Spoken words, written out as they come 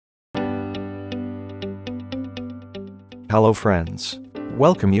Hello friends.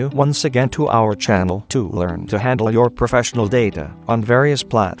 Welcome you once again to our channel to learn to handle your professional data on various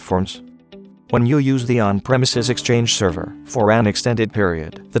platforms. When you use the on-premises Exchange server for an extended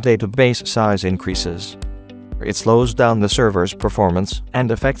period, the database size increases. It slows down the server's performance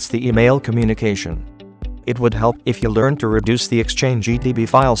and affects the email communication. It would help if you learn to reduce the Exchange EDB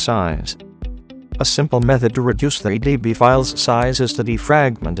file size. A simple method to reduce the EDB file's size is to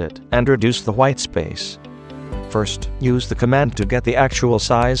defragment it and reduce the white space. First, use the command to get the actual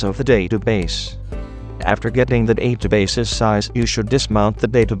size of the database. After getting the database's size, you should dismount the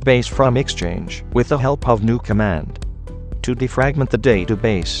database from Exchange with the help of new command. To defragment the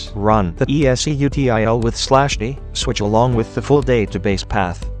database, run the ESEUTIL with /d switch along with the full database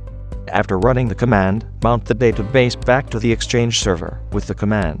path. After running the command, mount the database back to the Exchange server with the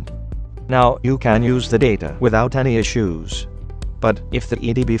command. Now you can use the data without any issues. But if the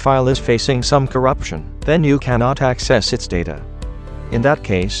EDB file is facing some corruption, then you cannot access its data. In that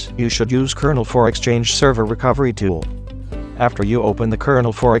case, you should use Kernel for Exchange Server Recovery tool. After you open the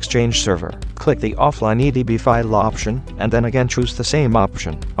Kernel for Exchange Server, click the Offline EDB file option, and then again choose the same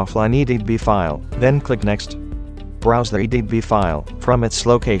option, Offline EDB file, then click Next. Browse the EDB file from its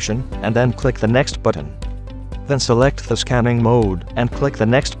location, and then click the Next button. Then select the scanning mode, and click the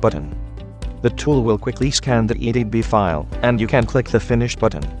Next button. The tool will quickly scan the EDB file, and you can click the Finish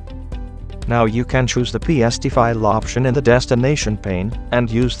button. Now you can choose the PSD file option in the destination pane, and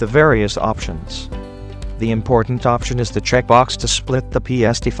use the various options. The important option is the checkbox to split the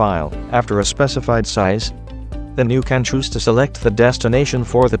PSD file after a specified size. Then you can choose to select the destination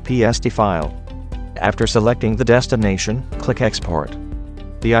for the PSD file. After selecting the destination, click Export.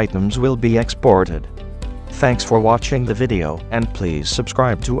 The items will be exported. Thanks for watching the video, and please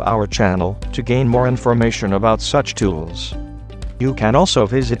subscribe to our channel to gain more information about such tools. You can also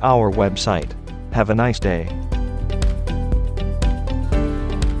visit our website. Have a nice day.